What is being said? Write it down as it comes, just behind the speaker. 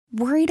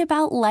Worried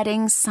about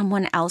letting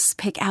someone else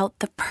pick out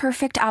the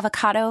perfect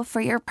avocado for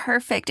your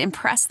perfect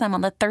impress them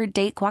on the third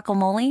date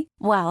guacamole?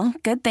 Well,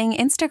 good thing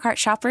Instacart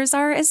shoppers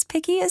are as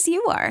picky as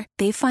you are.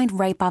 They find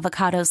ripe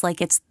avocados like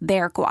it's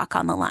their guac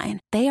on the line.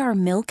 They are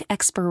milk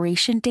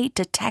expiration date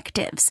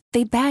detectives.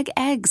 They bag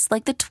eggs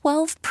like the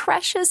 12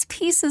 precious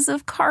pieces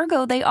of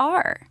cargo they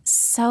are.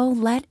 So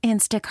let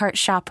Instacart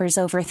shoppers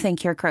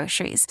overthink your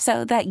groceries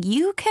so that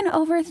you can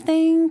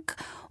overthink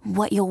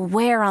what you'll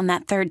wear on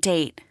that third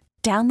date.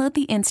 Download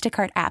the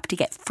Instacart app to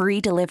get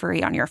free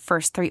delivery on your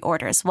first 3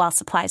 orders while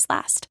supplies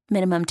last.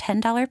 Minimum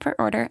 $10 per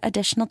order.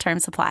 Additional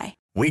terms apply.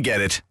 We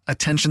get it.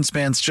 Attention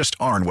spans just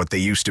aren't what they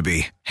used to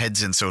be.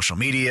 Heads in social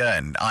media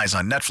and eyes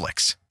on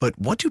Netflix. But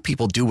what do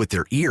people do with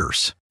their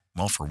ears?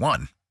 Well, for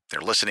one, they're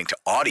listening to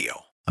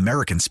audio.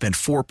 Americans spend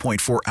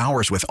 4.4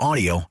 hours with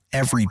audio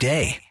every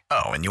day.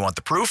 Oh, and you want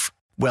the proof?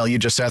 Well, you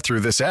just sat through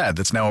this ad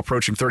that's now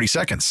approaching 30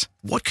 seconds.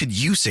 What could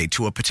you say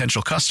to a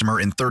potential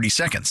customer in 30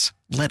 seconds?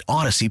 Let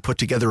Odyssey put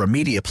together a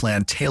media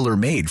plan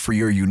tailor-made for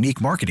your unique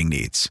marketing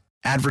needs.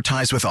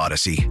 Advertise with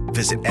Odyssey.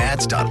 Visit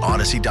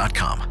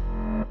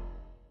ads.odyssey.com.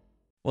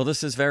 Well,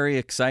 this is very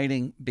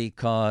exciting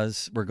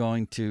because we're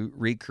going to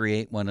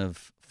recreate one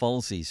of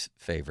Foalsie's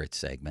favorite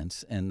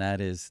segments, and that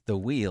is the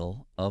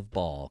Wheel of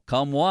Ball.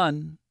 Come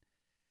one,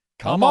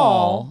 come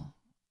all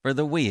for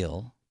the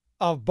Wheel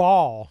of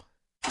Ball.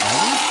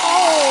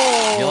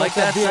 Oh, you like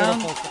that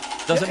sound?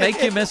 Does it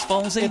make you miss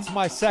Foalsie? It's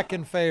my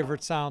second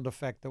favorite sound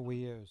effect that we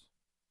use.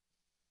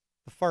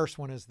 The first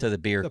one is the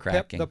beer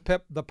cracking.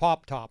 The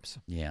pop tops.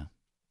 Yeah,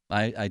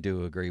 I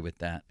do agree with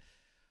that.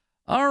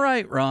 All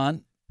right,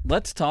 Ron,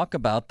 let's talk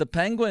about the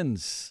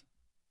Penguins.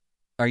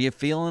 Are you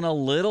feeling a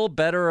little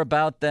better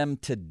about them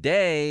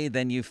today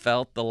than you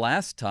felt the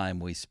last time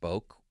we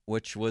spoke,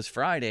 which was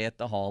Friday at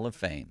the Hall of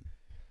Fame?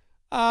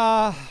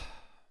 A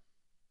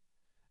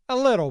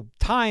little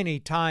tiny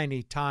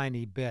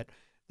bit.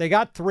 They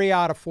got 3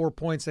 out of 4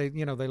 points. They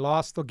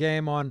lost the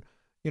game on,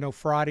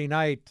 Friday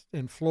night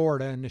in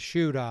Florida in the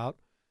shootout,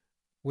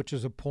 which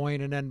is a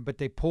point, but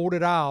they pulled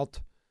it out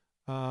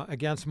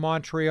against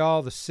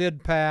Montreal. The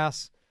Sid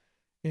pass,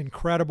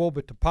 incredible,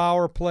 but the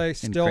power play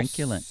still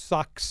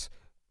sucks.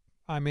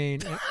 I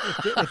mean,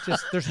 it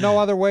just there's no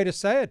other way to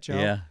say it, Joe.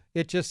 Yeah.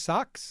 It just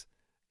sucks.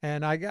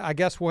 And I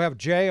guess we'll have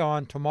Jay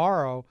on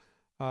tomorrow,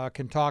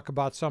 can talk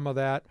about some of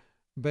that.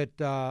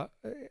 But,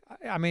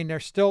 I mean, they're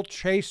still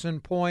chasing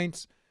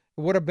points.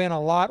 It would have been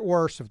a lot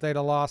worse if they'd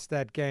have lost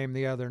that game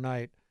the other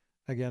night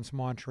against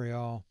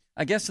Montreal.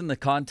 I guess in the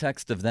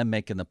context of them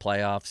making the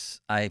playoffs,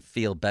 I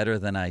feel better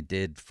than I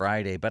did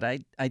Friday, but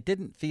I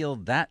didn't feel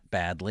that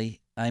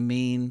badly. I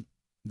mean,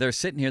 they're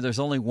sitting here. There's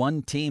only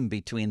one team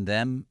between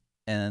them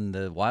and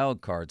the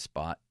wild card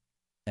spot,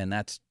 and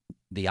that's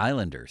the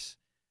Islanders,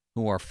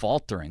 who are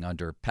faltering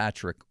under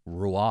Patrick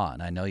Roy.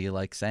 And I know you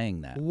like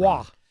saying that.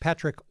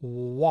 Patrick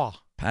Roy.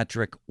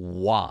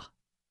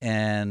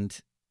 And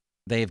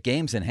they have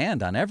games in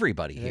hand on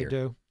everybody here. They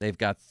do. They've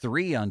got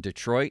 3 on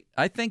Detroit.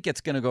 I think it's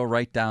going to go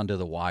right down to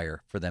the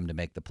wire for them to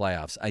make the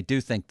playoffs. I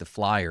do think the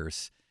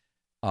Flyers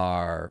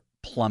are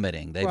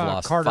plummeting. They've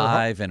lost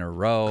 5 in a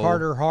row.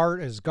 Carter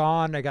Hart is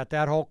gone. They got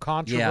that whole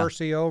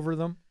controversy over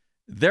them.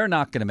 They're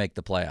not going to make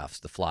the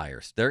playoffs, the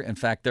Flyers. In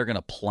fact, they're going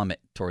to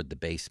plummet toward the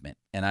basement.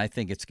 And I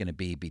think it's going to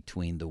be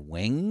between the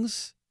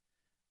Wings,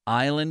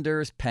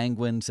 Islanders,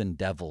 Penguins, and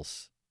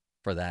Devils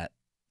for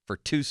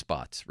 2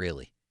 spots,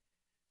 really.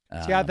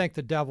 I think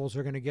the Devils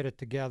are going to get it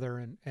together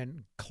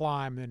and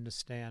climb in the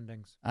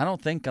standings. I don't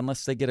think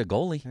unless they get a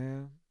goalie.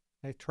 Yeah.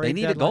 They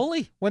need a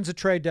goalie. When's the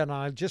trade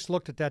deadline? I just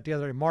looked at that the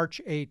other day, March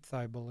 8th,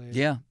 I believe.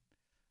 Yeah.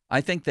 I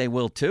think they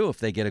will, too, if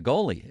they get a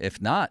goalie.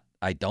 If not,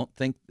 I don't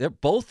think they're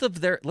both of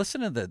their –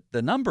 listen to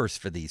the numbers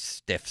for these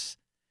stiffs.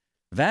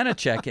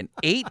 Vanacek, an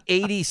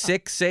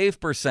 886 save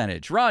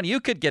percentage. Ron, you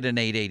could get an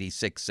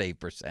 886 save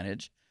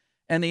percentage.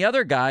 And the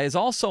other guy is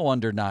also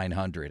under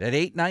 900 at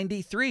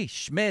 893,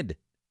 Schmid.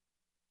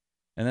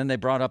 And then they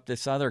brought up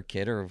this other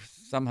kid, or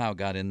somehow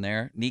got in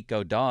there,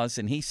 Nico Dawes,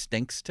 and he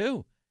stinks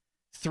too.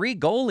 3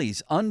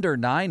 goalies under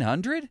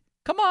 900?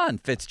 Come on,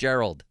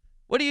 Fitzgerald.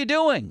 What are you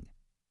doing?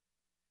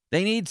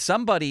 They need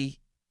somebody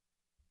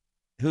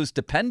who's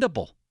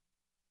dependable.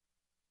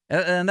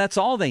 And that's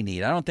all they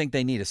need. I don't think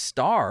they need a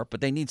star,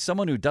 but they need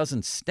someone who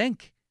doesn't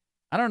stink.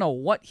 I don't know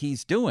what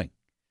he's doing.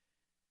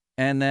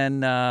 And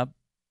then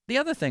the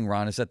other thing,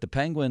 Ron, is that the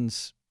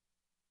Penguins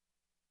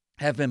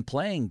have been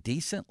playing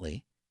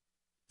decently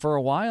for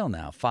a while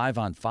now.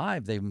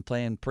 5-on-5, they've been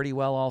playing pretty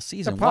well all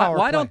season.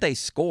 Why don't they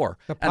score?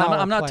 And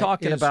I'm not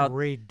talking about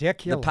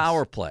ridiculous. The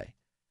power play.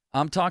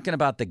 I'm talking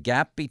about the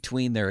gap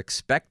between their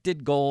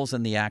expected goals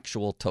and the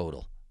actual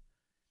total.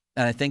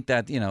 And I think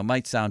that,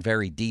 might sound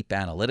very deep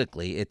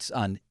analytically. It's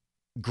on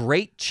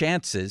great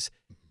chances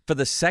for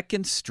the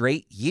second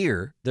straight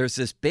year. There's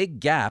this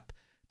big gap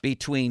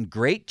between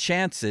great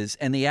chances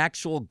and the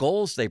actual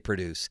goals they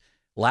produce.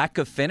 Lack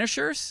of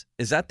finishers?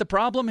 Is that the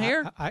problem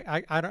here?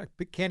 I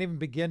can't even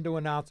begin to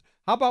announce.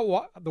 How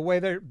about the way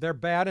they're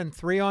bad in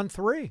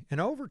 3-on-3 in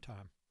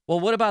overtime? Well,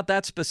 what about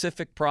that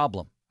specific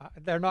problem?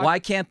 They're not. Why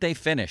can't they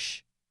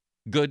finish?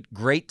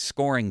 great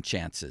scoring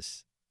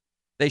chances.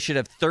 They should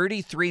have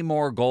 33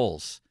 more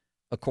goals,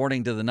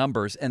 according to the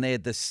numbers, and they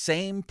had the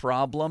same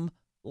problem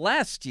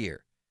last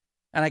year.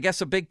 And I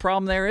guess a big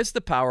problem there is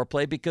the power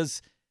play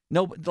because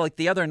like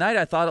the other night,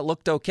 I thought it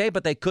looked okay,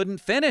 but they couldn't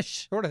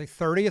finish. What are they,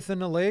 30th in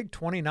the league,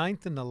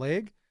 29th in the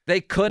league? They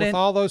couldn't with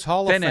all those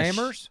Hall finish. of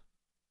Famers?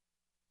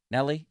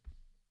 Nelly?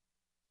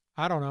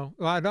 I don't know.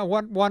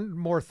 One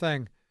more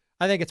thing.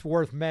 I think it's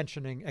worth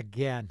mentioning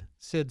again,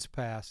 Sid's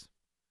pass.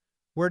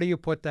 Where do you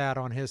put that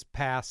on his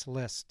pass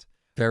list?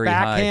 Very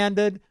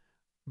backhanded,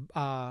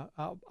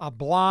 a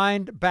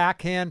blind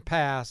backhand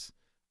pass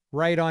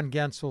right on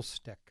Gensel's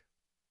stick.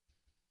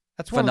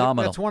 That's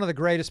phenomenal. That's one of the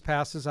greatest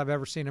passes I've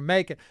ever seen him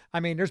make it. I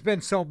mean, there's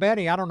been so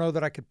many. I don't know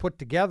that I could put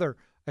together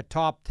a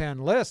top 10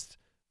 list,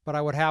 but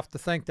I would have to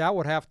think that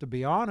would have to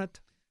be on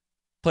it.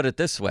 Put it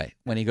this way.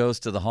 When he goes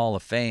to the Hall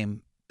of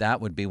Fame, that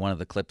would be one of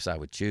the clips I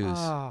would choose.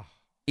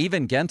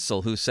 Even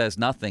Gensel, who says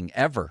nothing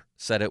ever,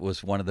 said it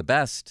was one of the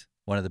best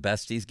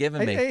he's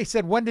given me. He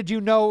said, when did you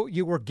know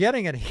you were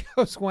getting it? He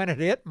goes, when it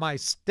hit my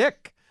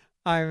stick.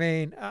 I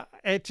mean,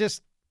 it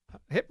just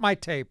hit my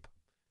tape.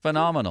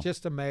 Phenomenal.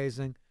 Just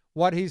amazing.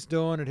 What he's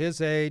doing at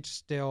his age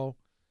still,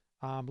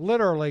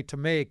 literally to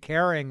me,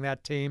 carrying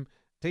that team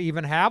to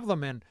even have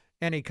them in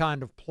any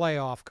kind of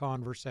playoff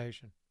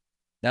conversation.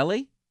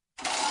 Nelly?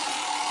 It's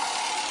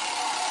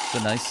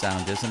a nice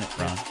sound, isn't it,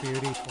 Ron? It's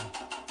beautiful.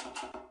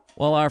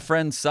 Well, our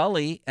friend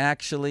Sully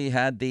actually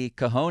had the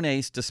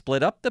cojones to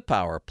split up the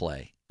power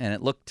play, and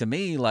it looked to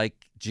me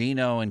like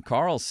Gino and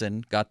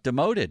Carlson got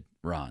demoted,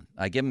 Ron.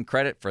 I give him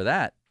credit for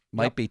that.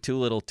 Might be too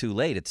little too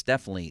late. It's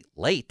definitely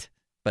late,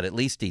 but at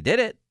least he did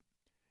it.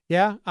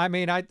 Yeah, I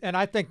mean,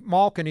 I think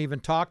Malkin even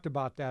talked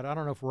about that. I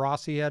don't know if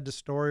Rossi had the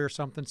story or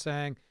something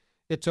saying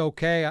it's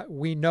okay.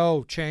 We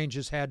know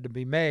changes had to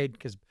be made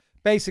because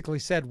basically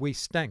said we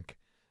stink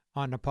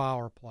on the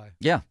power play.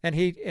 Yeah.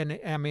 And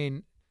I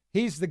mean,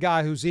 he's the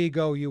guy whose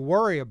ego you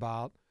worry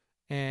about.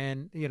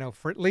 And,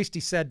 for at least he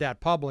said that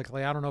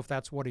publicly. I don't know if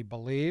that's what he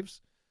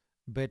believes,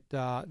 but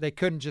they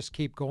couldn't just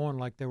keep going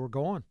like they were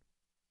going.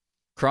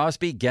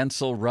 Crosby,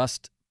 Gensel,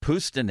 Rust,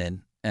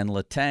 Puustinen, and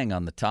Letang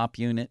on the top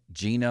unit.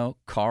 Gino,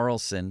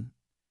 Carlson,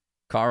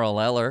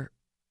 Carl Eller,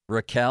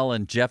 Raquel,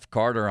 and Jeff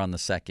Carter on the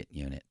second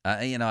unit.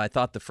 I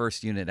thought the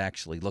first unit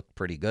actually looked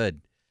pretty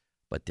good,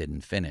 but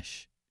didn't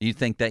finish. You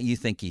think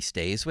he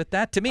stays with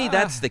that? To me,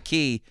 that's the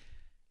key.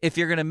 If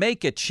you're going to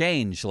make a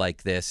change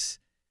like this,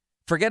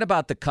 forget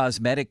about the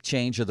cosmetic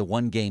change or the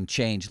one-game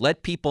change.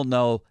 Let people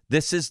know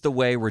this is the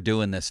way we're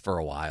doing this for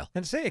a while.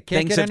 And say it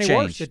can't get any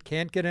worse. It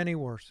can't get any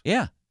worse.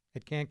 Yeah.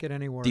 It can't get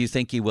any worse. Do you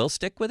think he will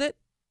stick with it?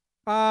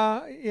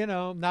 Now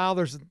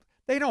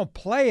they don't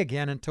play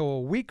again until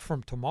a week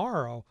from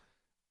tomorrow.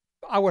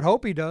 I would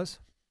hope he does.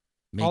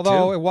 Me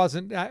Although too. It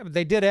wasn't,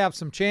 they did have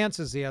some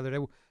chances the other day,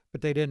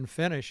 but they didn't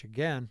finish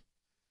again.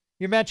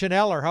 You mentioned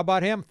Eller. How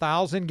about him?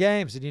 1,000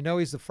 games. Did you know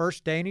he's the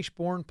first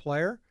Danish-born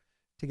player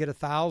to get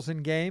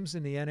 1,000 games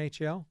in the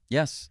NHL?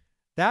 Yes.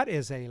 That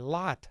is a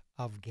lot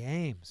of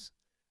games.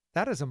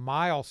 That is a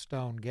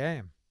milestone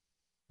game.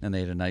 And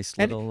they had a nice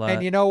little...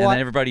 And you know what? And then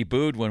everybody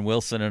booed when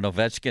Wilson and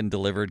Ovechkin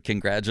delivered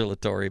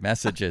congratulatory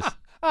messages.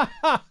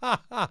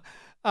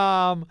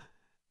 I've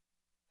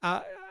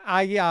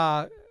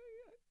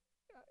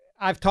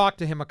talked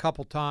to him a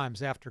couple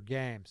times after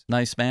games.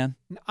 Nice man.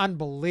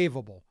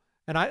 Unbelievable.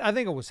 And I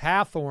think it was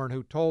Hathorn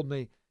who told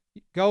me,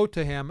 go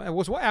to him. It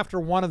was after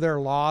one of their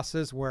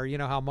losses where,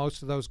 how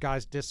most of those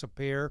guys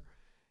disappear.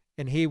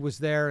 And he was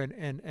there,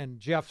 and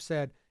Jeff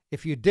said,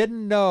 if you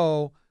didn't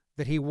know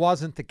that he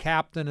wasn't the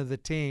captain of the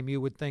team,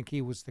 you would think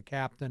he was the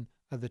captain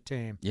of the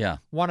team. Yeah.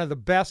 One of the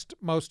best,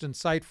 most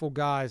insightful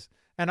guys.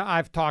 And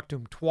I've talked to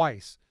him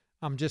twice.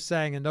 I'm just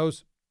saying in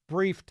those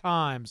brief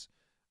times,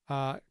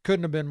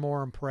 couldn't have been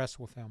more impressed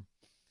with him.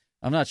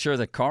 I'm not sure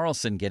that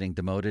Carlson getting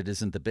demoted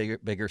isn't the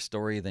bigger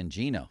story than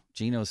Gino.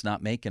 Gino's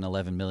not making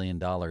 $11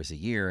 million a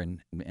year, and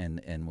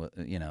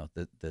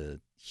the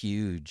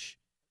huge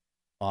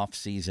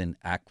off-season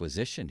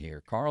acquisition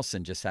here.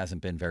 Carlson just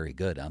hasn't been very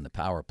good on the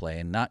power play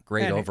and not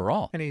great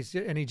overall. And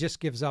he just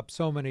gives up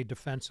so many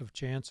defensive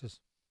chances.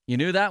 You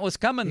knew that was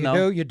coming,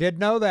 though. You did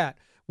know that.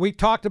 We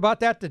talked about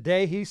that the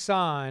day he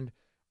signed,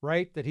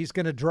 right? That he's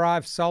going to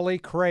drive Sully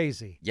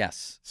crazy.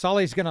 Yes.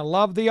 Sully's going to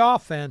love the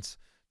offense,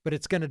 but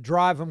it's going to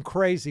drive him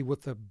crazy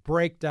with the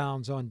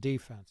breakdowns on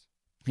defense.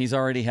 He's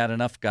already had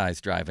enough guys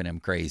driving him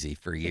crazy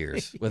for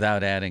years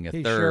without adding a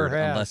third, sure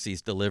unless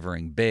he's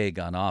delivering big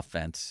on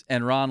offense.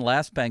 And Ron,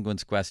 last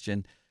Penguins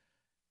question.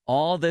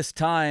 All this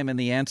time, and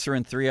the answer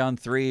in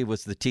 3-on-3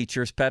 was the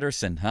teacher's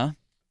Pettersson, huh?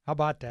 How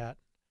about that?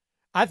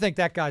 I think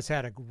that guy's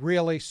had a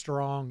really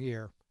strong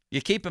year. You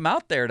keep him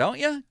out there, don't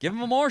you? Give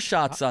him more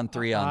shots on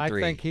 3-on-3.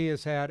 I think he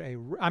has had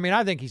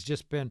I think he's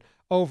just been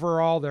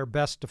overall their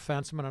best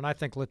defenseman, and I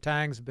think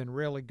Letang's been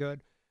really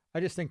good. I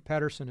just think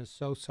Pettersson is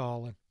so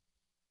solid.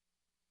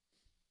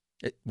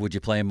 Would you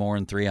play him more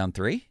in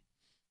 3-on-3?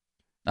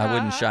 I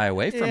wouldn't shy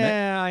away from it.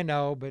 Yeah, I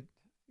know, but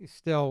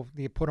still,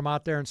 do you put him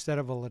out there instead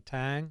of a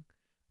Letang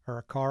or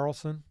a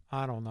Carlson?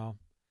 I don't know.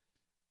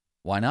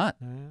 Why not?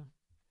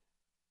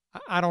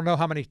 I don't know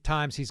how many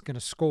times he's going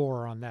to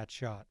score on that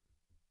shot.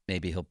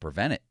 Maybe he'll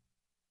prevent it.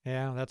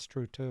 Yeah, that's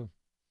true too.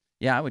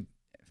 Yeah, I would.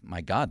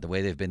 My God, the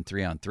way they've been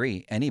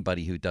 3-on-3,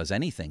 anybody who does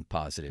anything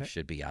positive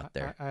should be out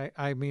there.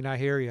 I mean, I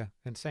hear you.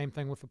 And same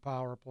thing with the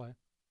power play.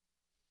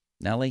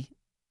 Nelly?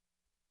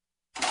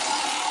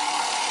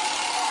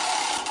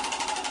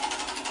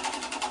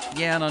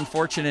 Yeah, an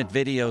unfortunate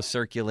video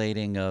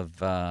circulating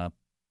of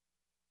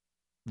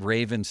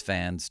Ravens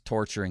fans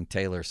torturing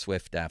Taylor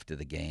Swift after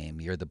the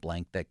game. You're the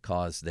blank that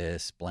caused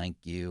this, blank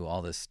you,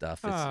 all this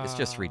stuff. It's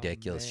just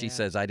ridiculous. Man. She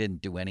says, I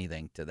didn't do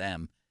anything to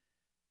them.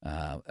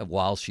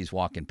 While she's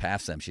walking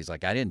past them, she's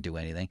like, I didn't do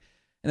anything.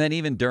 And then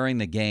even during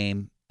the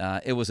game,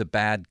 it was a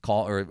bad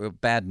call or a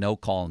bad no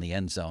call in the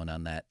end zone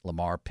on that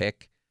Lamar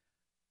pick.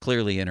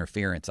 Clearly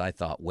interference, I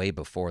thought, way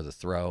before the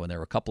throw. And there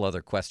were a couple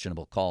other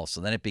questionable calls.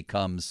 So then it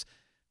becomes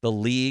the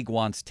league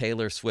wants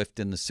Taylor Swift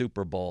in the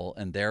Super Bowl,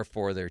 and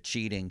therefore they're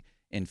cheating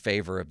in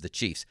favor of the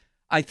Chiefs.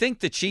 I think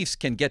the Chiefs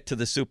can get to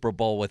the Super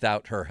Bowl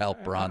without her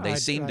help, Ron. They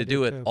seem to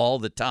do it too. all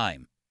the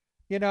time.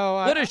 You know,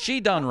 what has she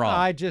done wrong?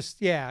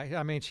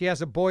 I mean, she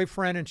has a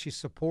boyfriend and she's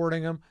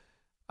supporting him.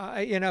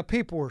 You know,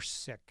 people are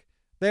sick.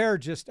 They're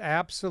just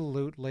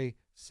absolutely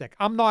sick.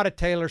 I'm not a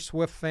Taylor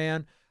Swift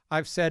fan.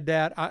 I've said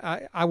that.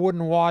 I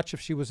wouldn't watch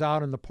if she was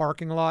out in the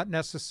parking lot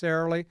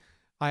necessarily.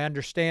 I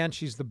understand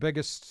she's the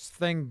biggest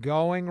thing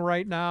going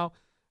right now.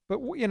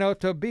 But, you know,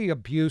 to be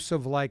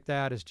abusive like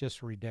that is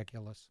just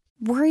ridiculous.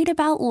 Worried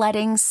about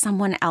letting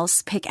someone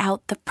else pick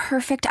out the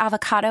perfect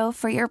avocado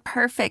for your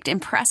perfect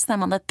impress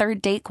them on the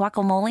third date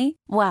guacamole?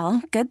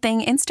 Well, good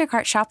thing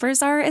Instacart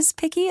shoppers are as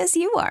picky as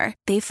you are.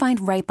 They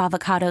find ripe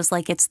avocados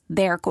like it's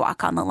their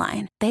guac on the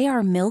line. They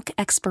are milk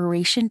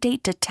expiration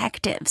date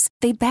detectives.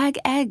 They bag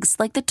eggs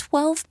like the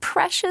 12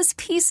 precious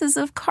pieces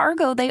of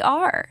cargo they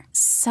are.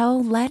 So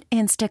let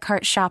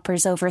Instacart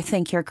shoppers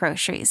overthink your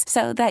groceries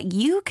so that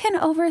you can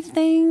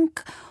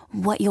overthink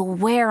what you'll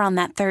wear on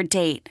that third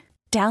date.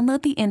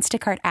 Download the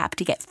Instacart app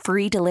to get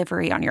free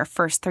delivery on your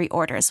first 3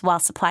 orders while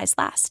supplies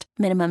last.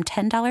 Minimum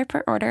 $10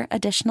 per order.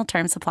 Additional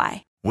terms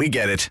apply. We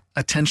get it.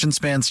 Attention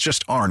spans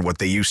just aren't what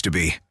they used to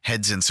be.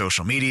 Heads in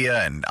social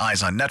media and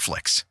eyes on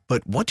Netflix.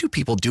 But what do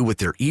people do with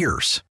their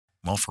ears?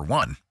 Well, for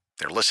one,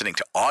 they're listening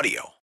to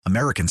audio.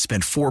 Americans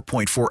spend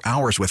 4.4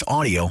 hours with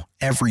audio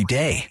every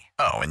day.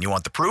 Oh, and you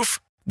want the proof?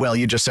 Well,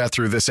 you just sat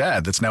through this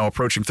ad that's now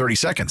approaching 30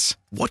 seconds.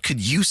 What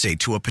could you say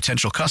to a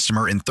potential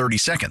customer in 30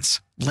 seconds?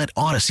 Let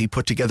Odyssey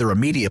put together a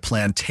media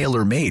plan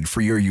tailor-made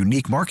for your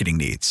unique marketing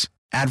needs.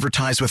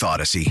 Advertise with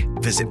Odyssey.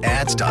 Visit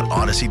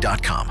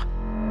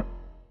ads.odyssey.com.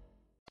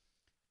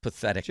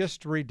 Pathetic.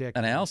 Just ridiculous.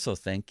 And I also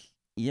think,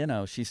 you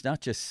know, she's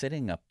not just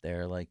sitting up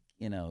there like,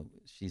 you know,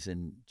 she's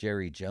in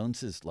Jerry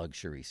Jones's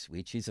luxury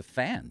suite. She's a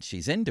fan.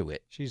 She's into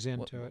it. She's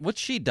into it. What's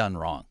she done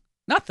wrong?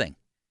 Nothing.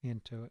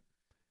 Into it.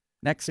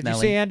 Next, Did Nelly.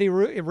 you see Andy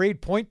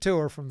Reid point to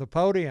her from the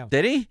podium?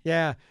 Did he?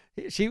 Yeah.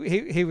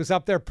 He was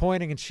up there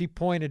pointing, and she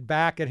pointed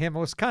back at him. It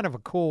was kind of a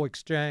cool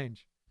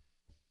exchange.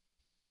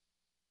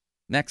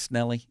 Next,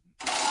 Nelly.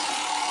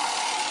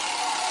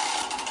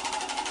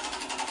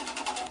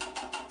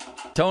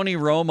 Tony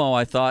Romo,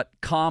 I thought,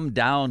 calmed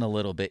down a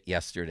little bit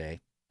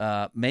yesterday.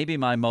 Maybe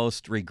my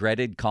most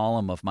regretted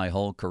column of my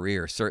whole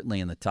career,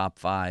 certainly in the top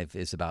 5,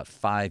 is about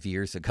 5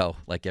 years ago,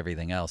 like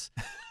everything else.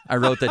 I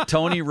wrote that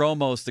Tony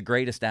Romo is the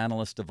greatest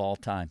analyst of all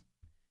time,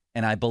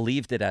 and I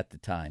believed it at the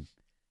time.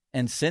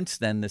 And since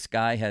then, this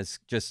guy has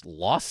just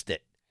lost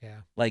it.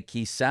 Yeah. Like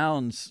he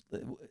sounds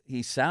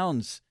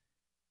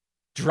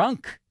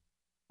drunk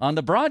on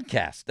the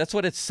broadcast. That's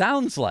what it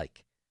sounds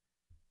like.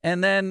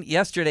 And then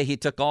yesterday, he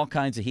took all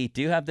kinds of heat.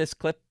 Do you have this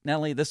clip,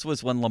 Nelly? This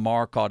was when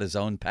Lamar caught his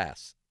own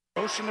pass.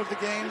 Motion of the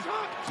game,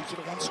 keeps it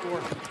a 1 score.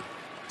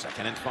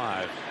 2nd and 5.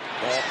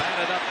 Ball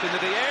batted up into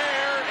the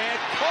air and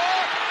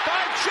caught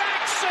by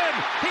Jackson.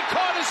 He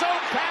caught his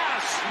own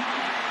pass.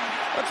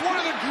 That's one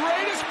of the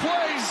greatest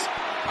plays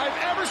I've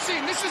ever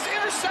seen. This is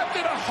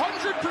intercepted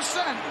 100%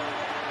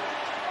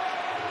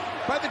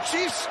 by the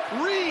Chiefs'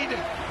 Reed.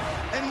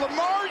 And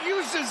Lamar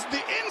uses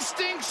the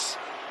instincts,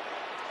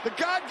 the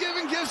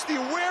God-given gifts, the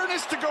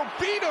awareness to go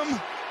beat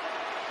him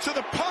to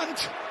the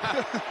punt.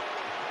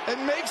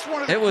 And makes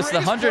one of the it was the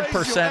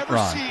 100%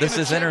 Ron. This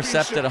is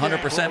intercepted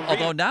 100%. Game.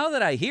 Although now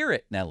that I hear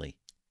it, Nelly,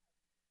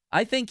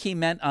 I think he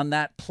meant on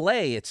that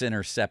play it's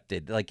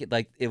intercepted. Like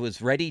it was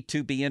ready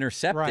to be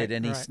intercepted,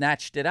 and he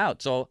snatched it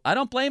out. So I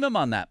don't blame him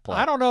on that play.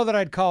 I don't know that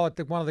I'd call it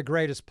one of the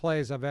greatest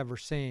plays I've ever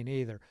seen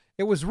either.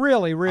 It was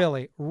really,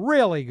 really,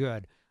 really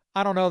good.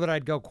 I don't know that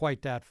I'd go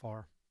quite that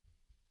far.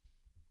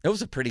 It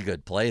was a pretty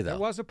good play, though. It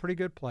was a pretty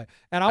good play.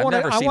 And I've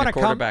never seen a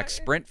quarterback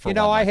sprint for You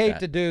know, one I like hate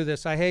that. to do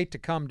this. I hate to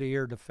come to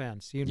your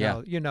defense. You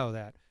know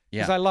that.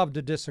 Because Yeah. I love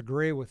to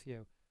disagree with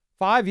you.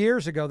 5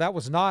 years ago, that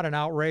was not an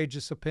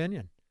outrageous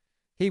opinion.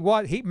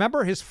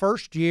 Remember his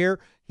first year,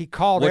 he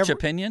called Which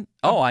opinion?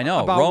 Oh, I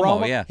know. about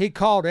Romo, yeah. He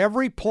called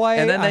every play.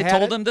 And then they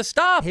told him to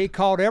stop. He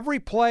called every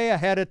play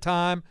ahead of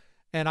time,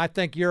 and I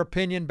think your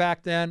opinion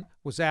back then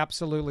was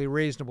absolutely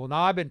reasonable.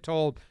 Now, I've been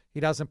told he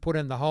doesn't put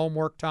in the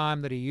homework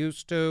time that he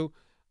used to.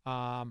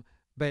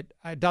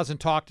 but doesn't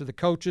talk to the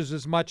coaches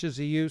as much as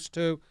he used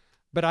to.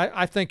 But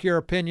I think your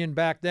opinion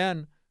back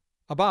then,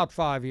 about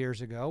 5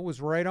 years ago, was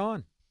right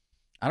on.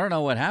 I don't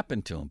know what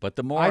happened to him, but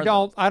the more I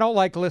don't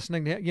like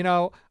listening to him. You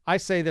know, I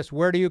say this,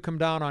 where do you come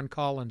down on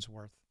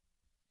Collinsworth?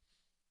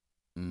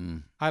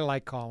 I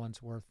like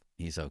Collinsworth.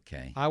 He's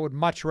okay. I would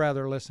much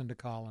rather listen to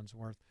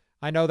Collinsworth.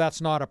 I know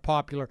that's not a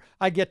popular.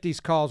 I get these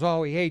calls,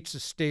 oh, he hates the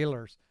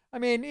Steelers. I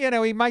mean, you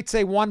know, he might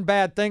say one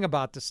bad thing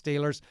about the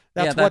Steelers.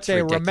 That's what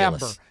they ridiculous.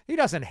 Remember. He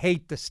doesn't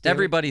hate the Steelers.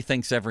 Everybody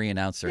thinks every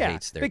announcer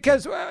hates their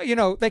because, team. You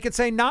know, they could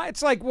say,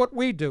 it's like what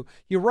we do.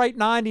 You write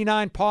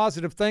 99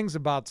 positive things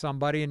about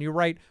somebody and you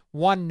write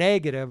one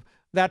negative.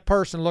 That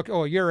person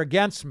you're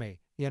against me,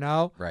 you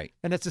know? Right.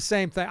 And it's the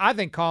same thing. I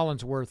think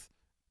Collinsworth,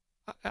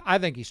 I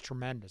think he's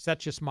tremendous.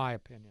 That's just my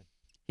opinion.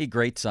 He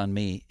grates on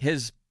me.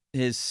 His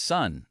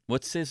son,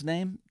 what's his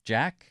name?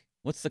 Jack?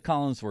 What's the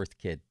Collinsworth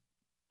kid?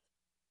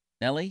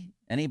 Nelly?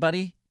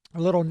 Anybody?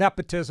 A little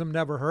nepotism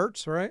never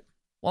hurts, right?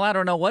 Well, I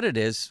don't know what it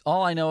is.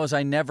 All I know is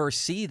I never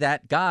see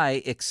that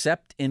guy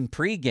except in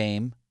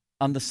pregame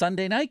on the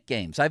Sunday night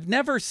games. I've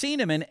never seen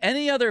him in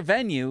any other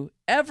venue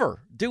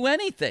ever do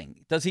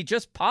anything. Does he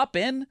just pop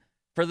in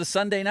for the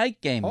Sunday night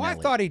game, Nelly? I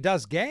thought he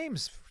does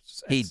games.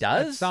 He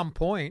does? At some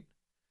point.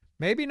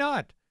 Maybe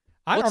not.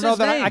 I What's don't know his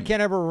that name? I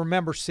can't ever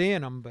remember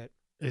seeing him, but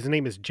his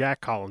name is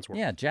Jack Collinsworth.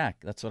 Yeah, Jack.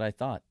 That's what I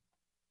thought.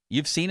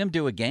 You've seen him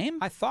do a game?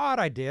 I thought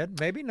I did.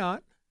 Maybe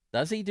not.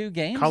 Does he do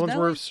games? Collinsworth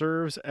Nelly?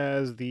 serves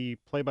as the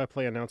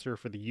play-by-play announcer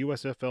for the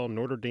USFL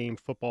Notre Dame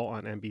football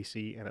on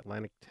NBC and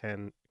Atlantic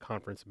 10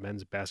 Conference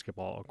men's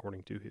basketball,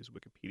 according to his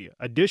Wikipedia.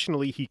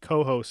 Additionally, he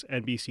co-hosts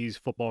NBC's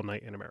Football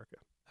Night in America.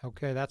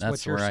 Okay, that's That's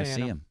what you're where saying.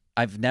 I see him.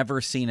 I've never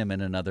seen him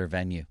in another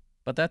venue,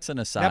 but that's an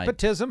aside.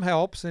 Nepotism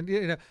helps, and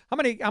you know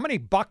how many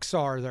Bucks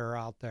are there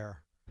out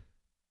there?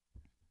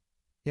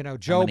 You know,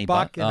 Joe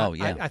Buck. And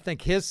I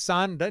think his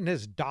son, doesn't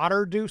his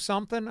daughter do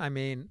something? I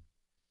mean,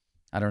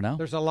 I don't know.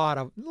 There's a lot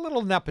of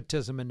little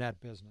nepotism in that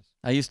business.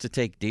 I used to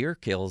take deer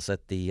kills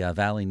at the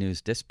Valley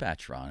News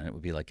Dispatch, Ron, and it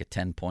would be like a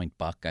 10-point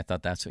buck. I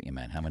thought that's what you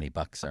meant. How many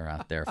bucks are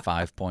out there?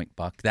 5-point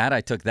buck.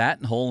 I took that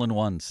in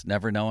hole-in-ones,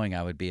 never knowing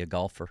I would be a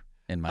golfer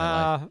in my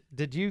life.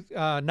 Did you?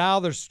 Now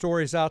there's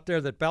stories out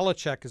there that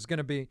Belichick is going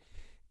to be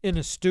in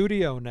a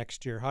studio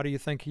next year. How do you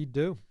think he'd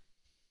do?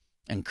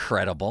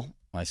 Incredible.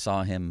 I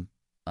saw him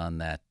on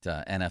that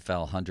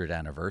NFL 100th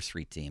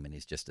anniversary team, and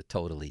he's just a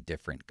totally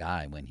different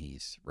guy when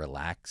he's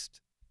relaxed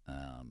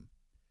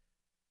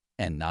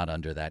and not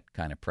under that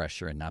kind of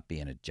pressure and not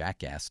being a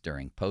jackass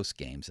during post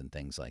games and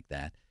things like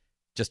that.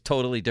 Just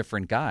totally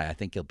different guy. I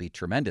think he'll be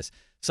tremendous.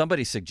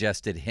 Somebody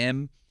suggested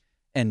him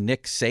and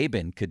Nick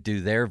Saban could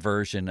do their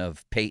version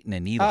of Peyton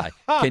and Eli.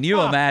 Can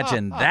you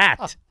imagine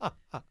that?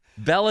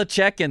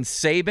 Belichick and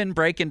Saban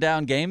breaking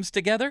down games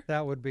together?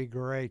 That would be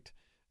great.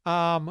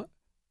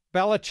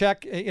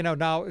 Belichick, you know,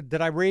 now, did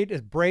I read,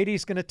 is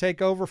Brady's going to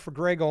take over for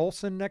Greg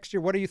Olson next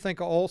year? What do you think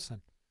of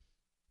Olson?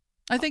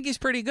 I think he's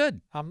pretty good.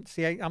 I'm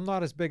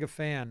not as big a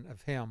fan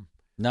of him.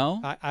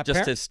 No?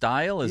 Just his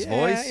style, his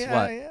voice?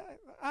 What?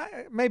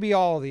 Maybe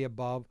all of the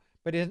above.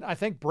 But I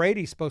think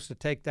Brady's supposed to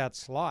take that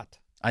slot.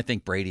 I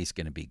think Brady's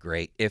going to be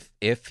great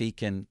if he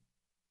can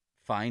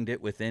find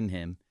it within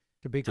him.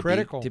 To be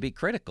critical. To be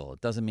critical.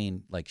 It doesn't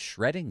mean like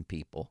shredding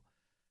people.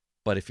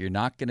 But if you're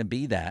not going to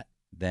be that,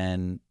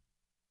 then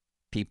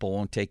people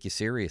won't take you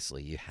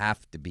seriously. You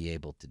have to be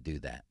able to do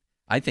that.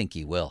 I think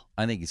he will.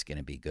 I think he's going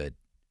to be good.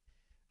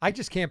 I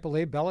just can't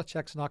believe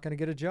Belichick's not going to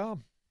get a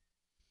job.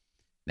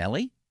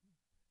 Nelly?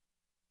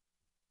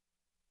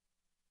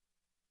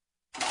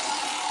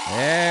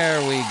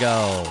 There we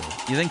go.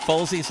 You think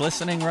Foalsie's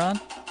listening, Ron?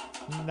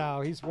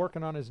 No, he's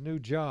working on his new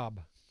job.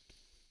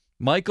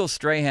 Michael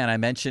Strahan, I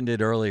mentioned it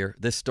earlier.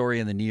 This story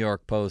in the New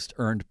York Post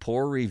earned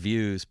poor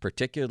reviews,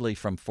 particularly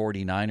from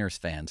 49ers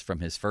fans, from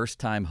his first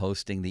time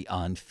hosting the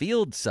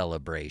on-field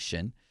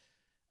celebration.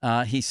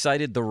 He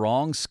cited the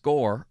wrong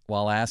score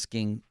while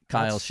asking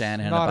Kyle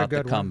Shanahan about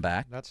the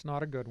comeback. That's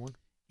not a good one.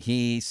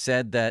 He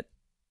said that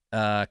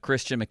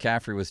Christian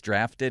McCaffrey was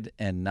drafted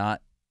and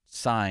not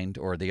signed,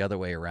 or the other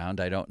way around.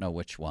 I don't know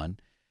which one.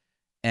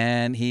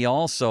 And he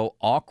also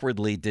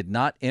awkwardly did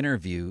not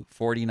interview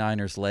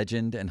 49ers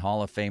legend and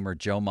Hall of Famer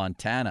Joe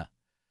Montana.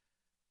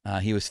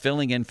 He was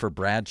filling in for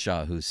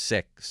Bradshaw, who's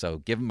sick, so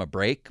give him a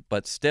break.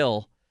 But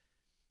still,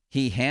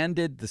 he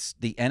handed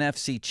the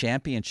NFC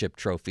Championship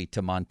trophy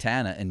to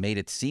Montana and made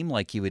it seem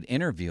like he would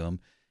interview him.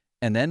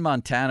 And then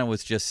Montana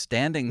was just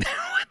standing there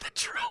with the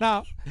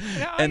trophy.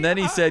 And then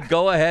he said,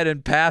 go ahead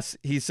and pass.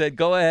 He said,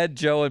 go ahead,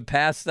 Joe, and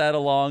pass that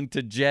along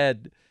to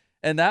Jed.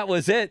 And that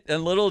was it.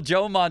 And little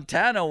Joe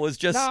Montana was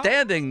just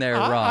standing there,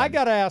 Ron. I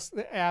got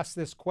to ask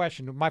this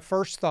question. My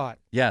first thought.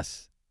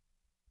 Yes.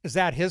 Is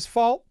that his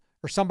fault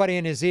or somebody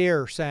in his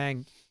ear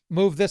saying,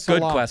 move this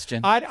along? Good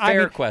question.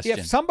 Fair question.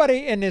 If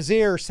somebody in his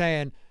ear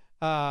saying,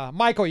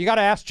 Michael, you got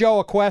to ask Joe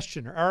a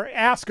question or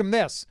ask him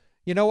this.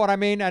 You know what I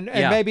mean? And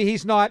maybe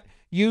he's not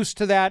used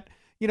to that.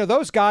 You know,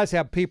 those guys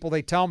have people,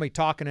 they tell me,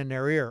 talking in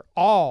their ear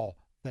all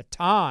the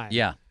time.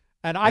 Yeah.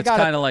 And it's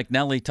kind of like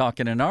Nelly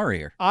talking in our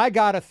ear. I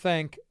got to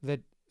think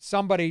that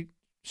somebody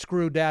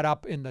screwed that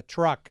up in the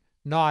truck,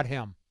 not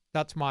him.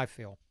 That's my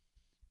feel.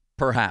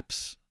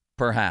 Perhaps.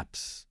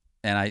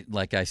 And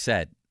like I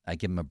said, I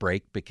give him a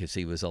break because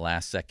he was a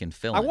last-second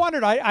fill-in. I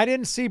wondered. I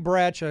didn't see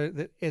Bradshaw.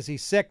 Is he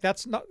sick?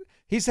 That's not.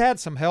 He's had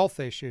some health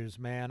issues,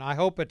 man. I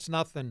hope it's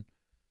nothing.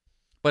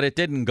 But it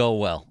didn't go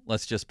well.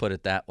 Let's just put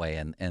it that way.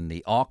 And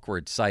the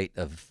awkward sight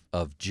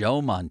of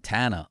Joe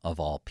Montana, of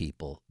all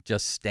people,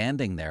 just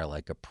standing there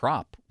like a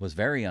prop was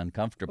very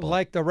uncomfortable.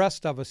 Like the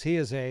rest of us, he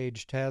has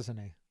aged, hasn't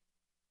he?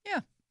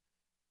 Yeah.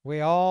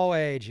 We all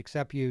age,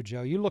 except you,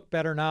 Joe. You look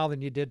better now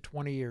than you did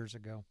 20 years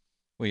ago.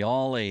 We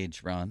all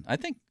age, Ron. I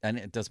think, and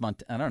it does.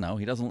 I don't know.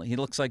 He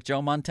looks like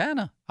Joe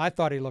Montana. I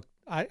thought he looked.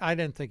 I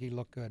didn't think he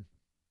looked good.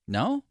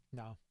 No.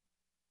 No.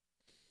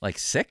 Like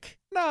sick?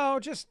 No,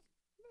 just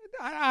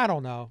I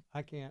don't know.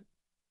 I can't.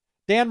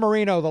 Dan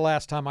Marino, the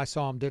last time I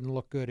saw him, didn't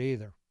look good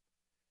either.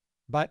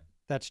 But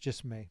that's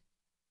just me.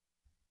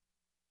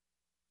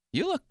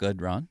 You look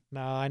good, Ron.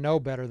 No, I know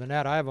better than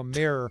that. I have a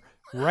mirror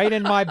right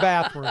in my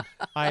bathroom.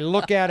 I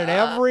look at it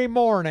every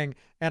morning,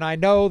 and I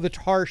know the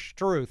harsh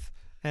truth,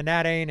 and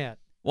that ain't it.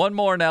 One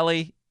more,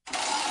 Nelly.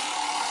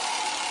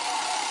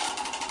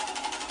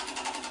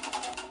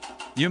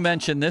 You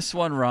mentioned this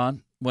one,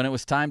 Ron. When it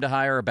was time to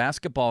hire a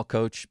basketball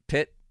coach,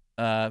 Pitt,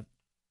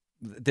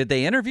 did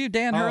they interview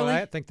Dan Hurley?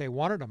 I think they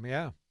wanted him,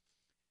 yeah.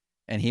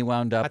 And he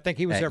wound up I think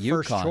he was at their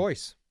first UConn.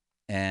 choice.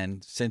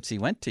 And since he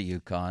went to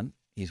UConn,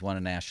 he's won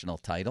a national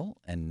title,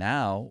 and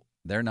now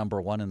they're number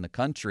one in the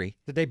country.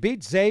 Did they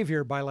beat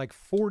Xavier by like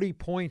 40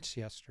 points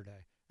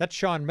yesterday? That's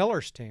Sean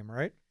Miller's team,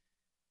 right?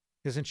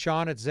 Isn't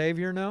Sean at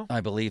Xavier now?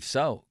 I believe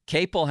so.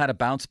 Capel had a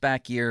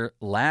bounce-back year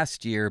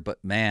last year,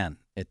 but, man,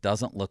 it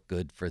doesn't look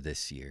good for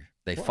this year.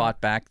 They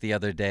fought back the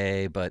other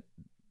day, but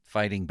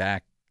fighting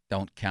back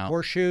don't count.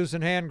 Horseshoes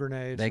and hand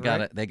grenades. They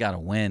got to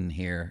win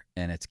here,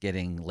 and it's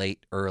getting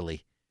late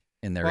early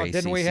in their ACC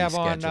didn't we have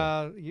schedule.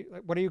 on,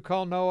 what do you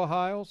call Noah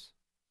Hiles?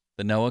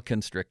 The Noah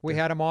Constrictor. We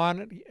had him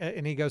on,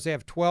 and he goes, they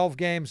have 12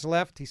 games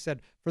left. He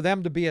said, for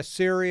them to be a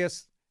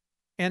serious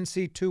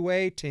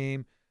NC2A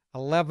team,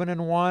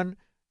 11-1,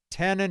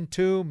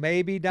 10-2,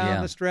 maybe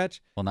down the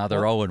stretch. Well, now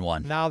they're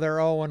 0-1. Now they're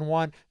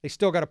 0-1. They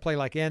still got to play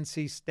like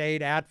NC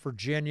State, at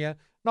Virginia.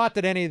 Not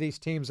that any of these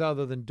teams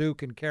other than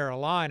Duke and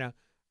Carolina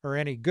are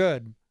any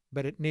good,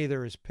 but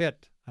neither is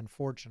Pitt,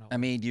 unfortunately. I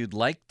mean, you'd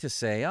like to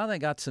say, they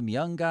got some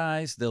young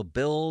guys. They'll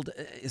build.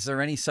 Is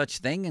there any such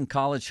thing in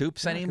college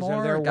hoops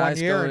anymore? They're guys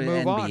 1 year go to and the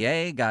move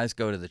NBA. On. Guys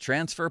go to the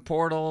transfer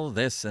portal,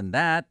 this and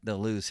that. They'll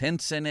lose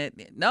hints in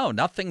it. No,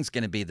 nothing's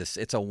going to be this.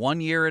 It's a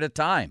 1 year at a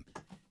time.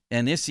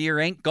 And this year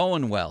ain't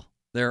going well.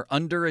 They're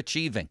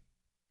underachieving.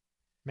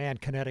 Man,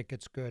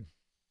 Connecticut's good.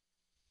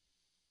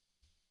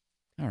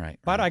 All right.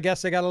 But I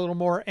guess they got a little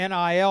more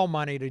NIL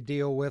money to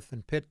deal with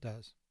than Pitt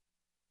does.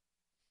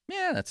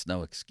 Yeah, that's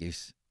no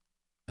excuse.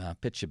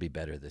 Pitt should be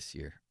better this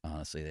year,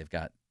 honestly.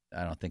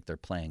 I don't think they're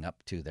playing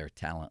up to their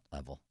talent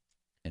level,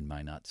 in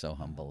my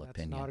not-so-humble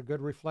opinion. That's not a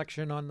good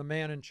reflection on the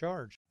man in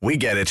charge. We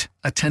get it.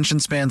 Attention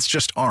spans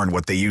just aren't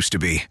what they used to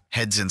be.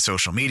 Heads in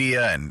social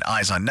media and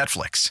eyes on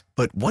Netflix.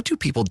 But what do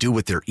people do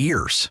with their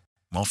ears?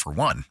 Well, for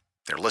one,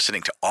 they're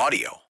listening to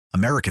audio.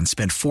 Americans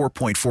spend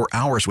 4.4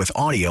 hours with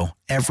audio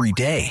every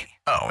day.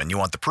 Oh, and you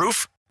want the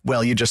proof?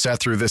 Well, you just sat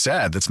through this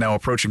ad that's now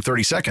approaching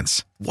 30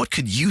 seconds. What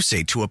could you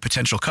say to a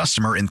potential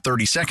customer in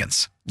 30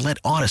 seconds? Let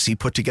Odyssey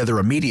put together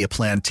a media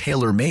plan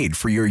tailor-made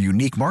for your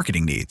unique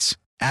marketing needs.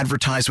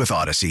 Advertise with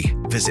Odyssey.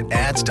 Visit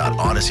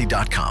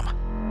ads.odyssey.com.